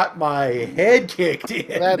got my head kicked in.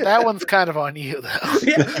 That one's kind of on you, though.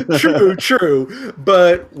 Yeah, true.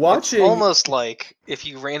 But watching, it's almost like if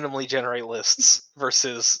you randomly generate lists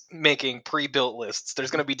versus making pre-built lists,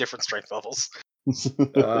 there's going to be different strength levels.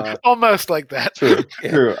 Almost like that. True.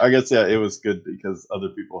 True. I guess it was good because other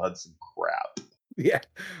people had some crap. Yeah.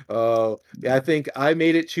 I think I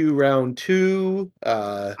made it to round 2.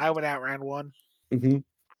 I went out round 1. Mm-hmm.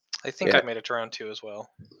 I think Yeah. I made it to round 2 as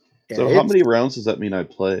well. So how many rounds does that mean I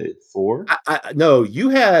played? 4? No, you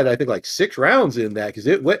had I think like 6 rounds in that because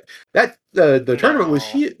it went that the tournament was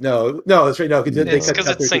huge. No, that's right. No, because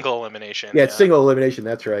it's single elimination. Yeah, it's single elimination.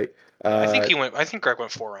 That's right. I think Greg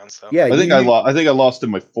went 4 rounds though. Yeah, I think I lost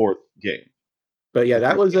in my 4th game. But yeah,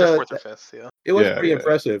 that was 4th or 5th. Yeah, it was pretty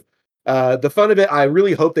impressive. The fun of it, I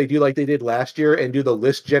really hope they do like they did last year and do the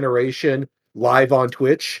list generation live on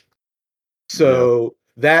Twitch. So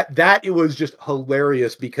that it was just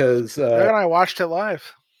hilarious because and I watched it live.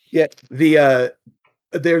 Yeah,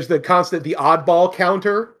 there's the oddball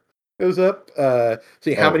counter goes up.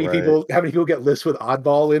 See how many people get lists with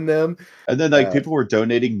oddball in them. And then people were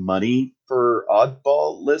donating money for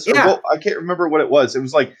oddball lists. Yeah. I can't remember what it was. It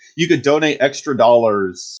was like you could donate extra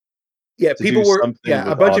dollars Yeah, to people do were. something Yeah, a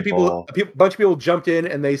with bunch of people. Oddball. A bunch of people jumped in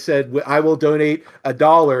and they said, "I will donate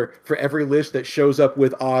 $1 for every list that shows up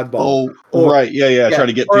with oddball." Oh, Or right. Yeah. yeah, Try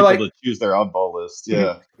to get or people like to choose their oddball list.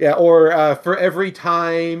 Yeah. yeah, or for every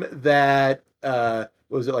time that what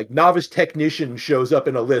was it like novice technician shows up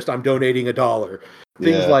in a list, I'm donating $1.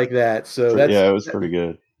 Things Yeah. like that. So Yeah, it was pretty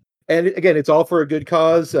good. and again, it's all for a good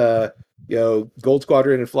cause. Gold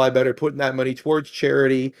Squadron and Fly Better putting that money towards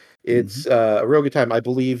charity. It's a real good time. I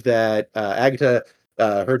believe that Agatha,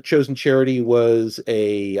 her chosen charity was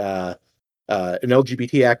an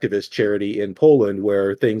LGBT activist charity in Poland,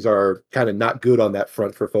 where things are kind of not good on that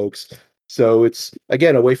front for folks. So it's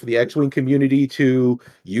again a way for the X-wing community to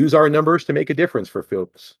use our numbers to make a difference for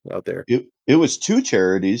folks out there. It was 2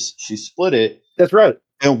 charities. She split it, That's right.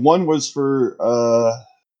 and one was for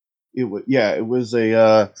it was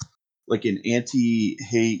a like an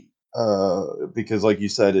anti-hate because like you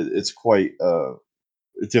said it's quite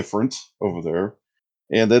different over there.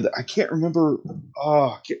 And then I can't remember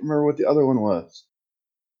what the other one was.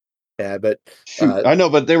 Yeah, but Shoot, I know,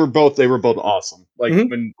 but they were both awesome. Like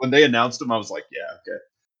Mhm. when they announced them, I was like, yeah, okay.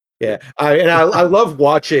 Yeah, I love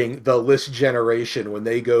watching the list generation when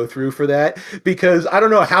they go through for that, because I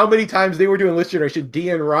don't know how many times they were doing list generation, D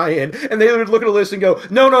and Ryan, and they would look at a list and go,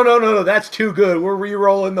 no, that's too good. We're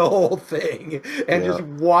re-rolling the whole thing, and Yeah. just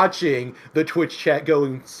watching the Twitch chat go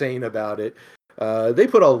insane about it. They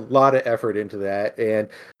put a lot of effort into that, and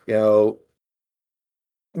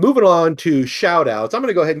moving on to shout outs, I'm going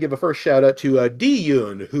to go ahead and give a first shout out to D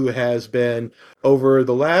Yoon, who has been over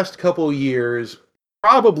the last couple years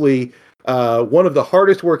probably one of the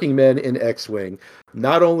hardest working men in X-Wing,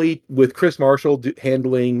 not only with Chris Marshall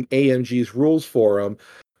handling AMG's rules for him,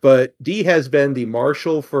 but D has been the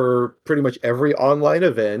marshal for pretty much every online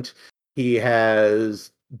event. He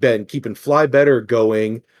has been keeping Fly Better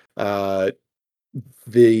going.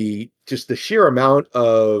 The sheer amount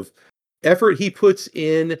of effort he puts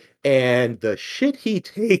in and the shit he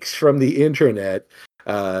takes from the internet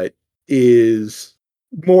is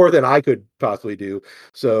more than I could possibly do.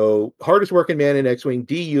 So, hardest working man in X-Wing,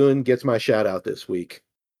 D Yoon gets my shout out this week.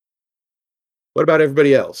 What about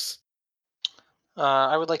everybody else?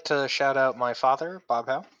 I would like to shout out my father, Bob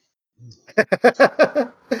Howe.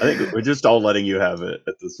 I think we're just all letting you have it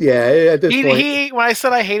at this point. Yeah, at this point. He when I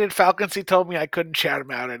said I hated Falcons, he told me I couldn't shout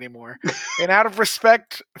him out anymore. And out of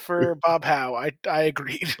respect for Bob Howe, I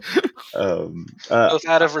agreed. Both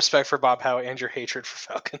out of respect for Bob Howe and your hatred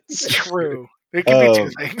for Falcons. True. It can be two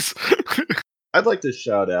things. I'd like to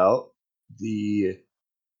shout out the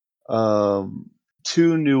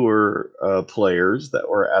 2 newer players that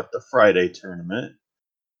were at the Friday tournament.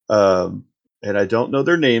 And I don't know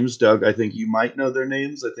their names, Doug. I think you might know their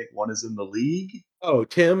names. I think one is in the league. Oh,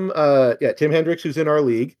 Tim Hendricks, who's in our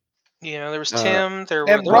league. Yeah, there was Tim. There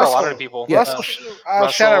and were a lot of people. Russell,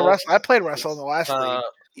 shout out Russell. I played Russell in the last league.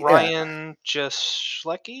 Ryan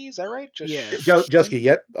Jaslecki, is that right? Jusky,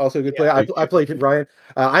 yep, also a good player. I played Ryan.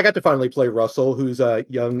 I got to finally play Russell, who's a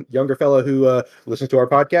younger fellow who listens to our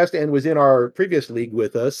podcast and was in our previous league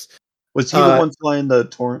with us. Was he the one flying the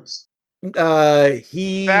Torrents?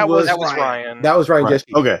 That was Ryan. That was Ryan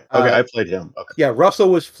Jesky. Okay, I played him. Okay. Yeah,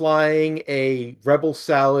 Russell was flying a Rebel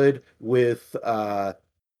Salad with Hera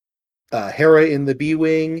in the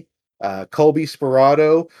B-Wing, Colby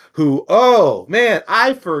Sperato, who, oh man,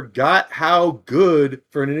 I forgot how good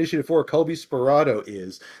for an Initiative 4 Colby Sperato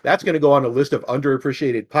is. That's going to go on a list of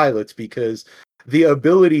underappreciated pilots, because the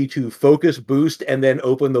ability to focus, boost, and then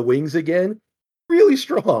open the wings again, really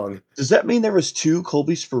strong. Does that mean there was 2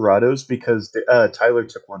 Colby Speratos? Because Tyler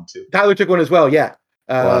took one too. Tyler took one as well, yeah.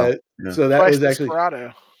 Wow. So that was actually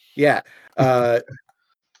Sperato. Yeah.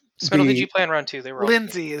 Spittle, did you play in round 2? They were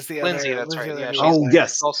Lindsay is the other. Lindsay, that's right. Yeah,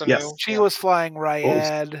 yes. Also yes. new. She was flying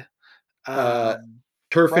Ryad,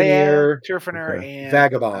 Turfinier, and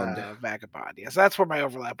Vagabond. Vagabond. Yes, that's where my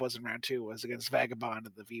overlap was in round 2, was against Vagabond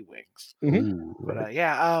and the V-Wings. Mm-hmm. But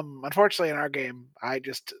unfortunately in our game, I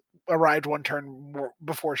just arrived one turn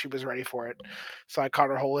before she was ready for it, so I caught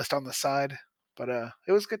her whole list on the side. But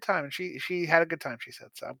it was a good time, and she had a good time, she said.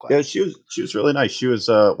 So I'm glad. Yeah, she was really nice. She was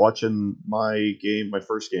watching my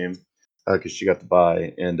first game, because she got to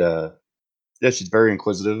buy, and she's very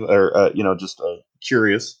inquisitive, or just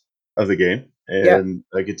curious of the game, and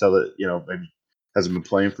I could tell that maybe hasn't been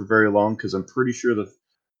playing for very long, because I'm pretty sure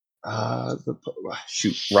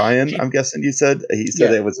Ryan. I'm guessing he said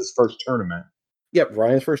it was his first tournament. Yep,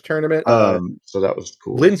 Ryan's first tournament. So that was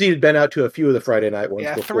cool. Lindsay had been out to a few of the Friday night ones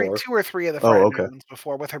before. 2 or 3 of the Friday night ones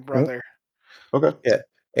before with her brother. Okay. Yeah,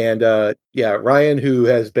 and Ryan, who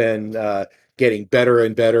has been getting better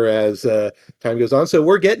and better as time goes on. So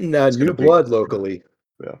we're getting new blood locally.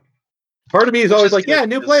 Yeah. Part of me is Which always is like, good yeah,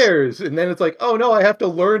 new 'cause- players, and then it's like, oh no, I have to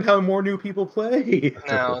learn how more new people play.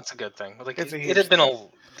 No, it's a good thing. Like It's a it huge had been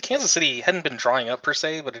Kansas City hadn't been drying up per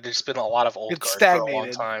se, but it had just been a lot of old It's guard for a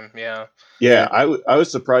long stagnated. time. Yeah. Yeah, I was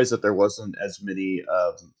surprised that there wasn't as many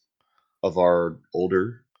of our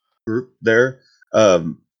older group there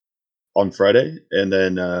on Friday, and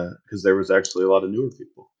then because there was actually a lot of newer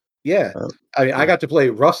people. Yeah. I mean, I Yeah. got to play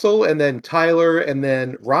Russell and then Tyler and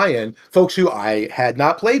then Ryan, folks who I had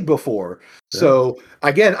not played before. So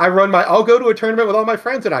again, I'll go to a tournament with all my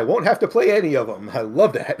friends and I won't have to play any of them. I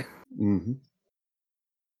love that. Mm-hmm.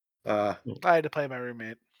 I had to play my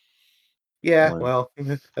roommate. Yeah, Wow.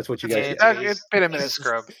 well, that's what you Yeah, guys it's- do. It's been a He's minute. a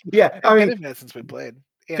scrub. Yeah, I It's mean, been a minute since we played.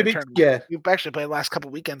 In to a be, tournament. yeah, We've actually played the last couple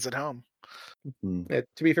weekends at home.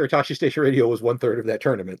 to be fair, Tashi Station Radio was 1/3 of that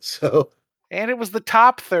tournament. So And it was the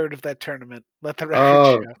top third of that tournament. Let the record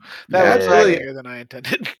Oh, show. That was absolutely. higher than I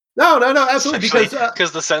intended. no, absolutely, because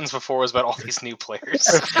Because the sentence before was about all these new players.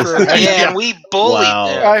 That's true. Yeah, and we bullied Wow.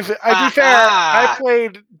 them. I be fair, I Ah.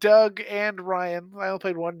 played Doug and Ryan. I only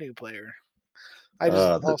played one new player. I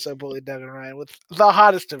just The- also bullied Doug and Ryan with the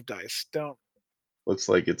hottest of dice. Don't. Looks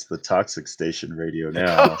like it's the Toxic Station Radio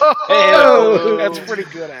now. Hey-o. That's pretty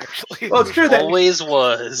good, actually. well, it's true that Always We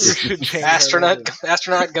was. should change our Astronaut, logo.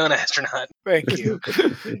 astronaut, gun, astronaut. Thank you.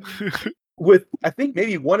 with I think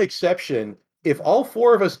maybe one exception, if all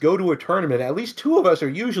four of us go to a tournament, at least two of us are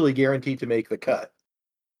usually guaranteed to make the cut.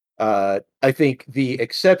 I think the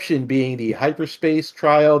exception being the hyperspace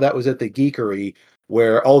trial that was at the Geekery,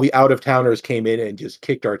 where all the out of towners came in and just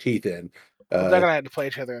kicked our teeth in. Well, Doug and I had to play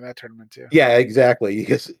each other in that tournament too. Yeah, exactly.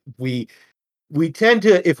 Because we tend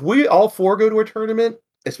to, if we all four go to a tournament,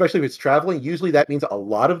 especially if it's traveling, usually that means a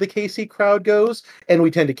lot of the KC crowd goes, and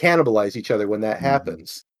we tend to cannibalize each other when that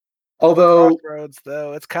happens. Although, Crossroads,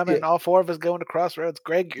 though, it's coming. Yeah. All four of us going to Crossroads.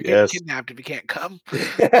 Greg, you're Yes. getting kidnapped if you can't come.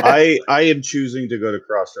 I am choosing to go to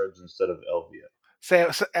Crossroads instead of Elvia.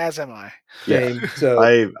 As am I. Same. So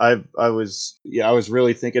I was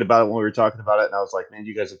really thinking about it when we were talking about it, and I was like, man,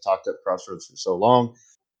 you guys have talked up Crossroads for so long.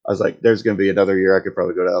 I was like, there's going to be another year I could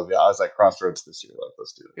probably go to Elvia. I was like, Crossroads this year,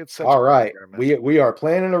 let's do it. It's such all a right, experiment. we are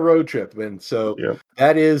planning a road trip, and so Yep.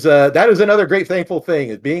 that is another great thankful thing,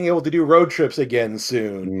 is being able to do road trips again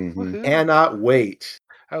soon. Mhm. Woohoo. Cannot wait.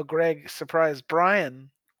 Oh, Greg, surprise! Brian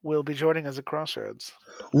will be joining us at Crossroads,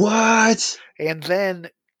 What? and then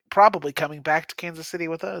probably coming back to Kansas City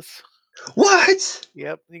with us. What?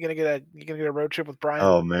 Yep, you're gonna get a road trip with Brian.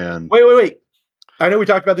 Oh man. Wait. I know we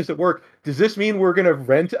talked about this at work. Does this mean we're going to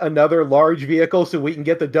rent another large vehicle so we can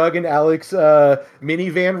get the Doug and Alex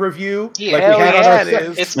minivan review? Yeah, like hell we had on yeah, our it set?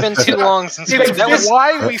 is. It's been too long since It's that was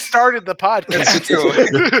why we started the podcast. It's true.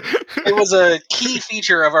 It was a key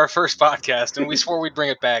feature of our first podcast, and we swore we'd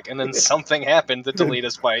bring it back, and then something happened that delayed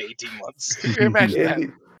us by 18 months.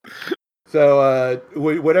 Imagine that. So,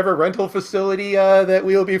 whatever rental facility that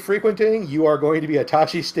we'll be frequenting, you are going to be a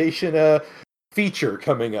Tashi Station feature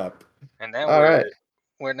coming up. And now All right.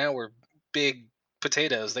 we're big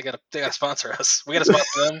potatoes. They gotta sponsor us. We gotta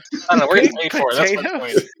sponsor them. I don't know. We're getting paid for it. That's my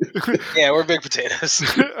point. Yeah, we're big potatoes.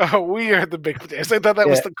 Oh, we are the big potatoes. I thought that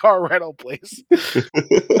was Yeah. the car rental place.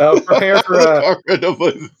 Prepare for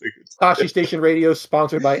Nobody's thinking- Tashi Station Radio,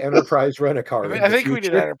 sponsored by Enterprise Rent-A-Car. I think we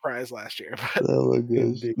did Enterprise last year, but Oh my gosh.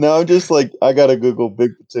 Indeed. No, I'm just like, I gotta Google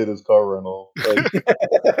Big Potatoes car rental.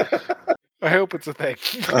 Like, I hope it's a thing.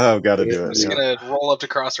 I've got to do I'm it. just Yeah. gonna roll up to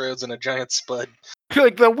Crossroads in a giant spud.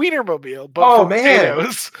 Like the Wienermobile, but Oh, for man.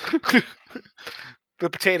 potatoes. The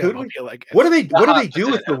potato Could we- mobile, I guess. What do they hot do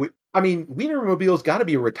with the? I mean, Wienermobile's got to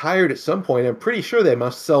be retired at some point. I'm pretty sure they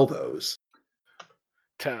must sell those.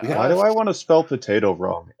 To Why do us. I want to spell potato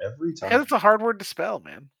wrong every time? Because it's a hard word to spell,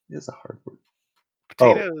 man. It's a hard word.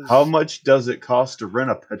 Potatoes. Oh, how much does it cost to rent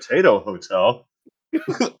a potato hotel?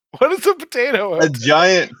 What is a potato? A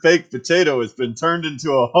giant fake potato has been turned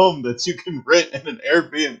into a home that you can rent in an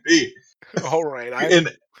Airbnb All right, in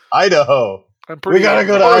Idaho. I'm pretty. We gotta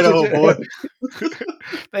go to Idaho, boy.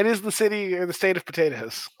 That is the city or the state of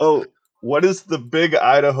potatoes. Oh, what is the big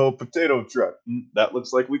Idaho potato truck? That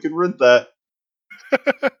looks like we can rent that.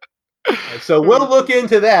 So we'll look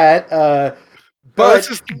into that. But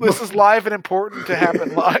This is live and important to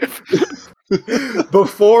happen live.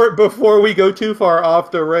 before we go too far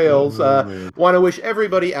off the rails, man. want to wish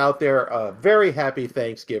everybody out there a very happy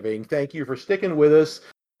Thanksgiving. Thank you for sticking with us.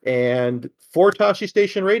 And for Tashi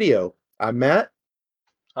Station Radio, I'm Matt.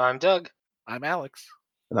 I'm Doug. I'm Alex.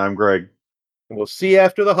 And I'm Greg. And we'll see you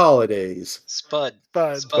after the holidays. Spud.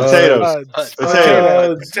 Buds. Potatoes. Buds.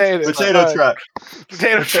 Potatoes. Potatoes. Potato Buds. truck.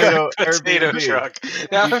 Potato truck. Potato Airbnb. truck.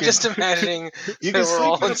 Now You I'm can- just imagining You that can we're sleep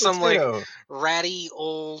all in in a some like potato. ratty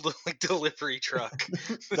old like delivery truck.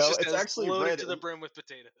 It's No, just it's has actually loaded red. to the brim with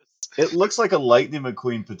potatoes. It looks like a Lightning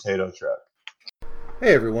McQueen potato truck.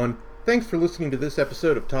 Hey everyone, thanks for listening to this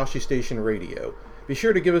episode of Toshi Station Radio. Be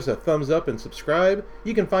sure to give us a thumbs up and subscribe.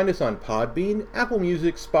 You can find us on Podbean, Apple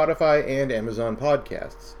Music, Spotify, and Amazon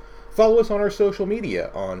Podcasts. Follow us on our social media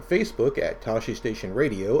on Facebook at Toshi Station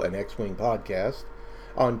Radio, an X-Wing podcast,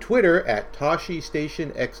 on Twitter at Toshi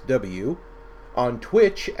Station XW, on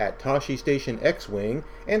Twitch at Toshi Station X-Wing,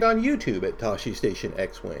 and on YouTube at Toshi Station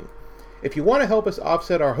X-Wing. If you want to help us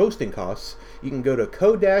offset our hosting costs, you can go to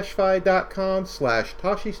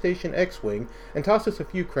ko-fi.com/Toshi Station X-Wing and toss us a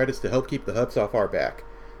few credits to help keep the Hutts off our back.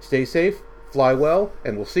 Stay safe, fly well,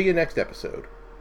 and we'll see you next episode.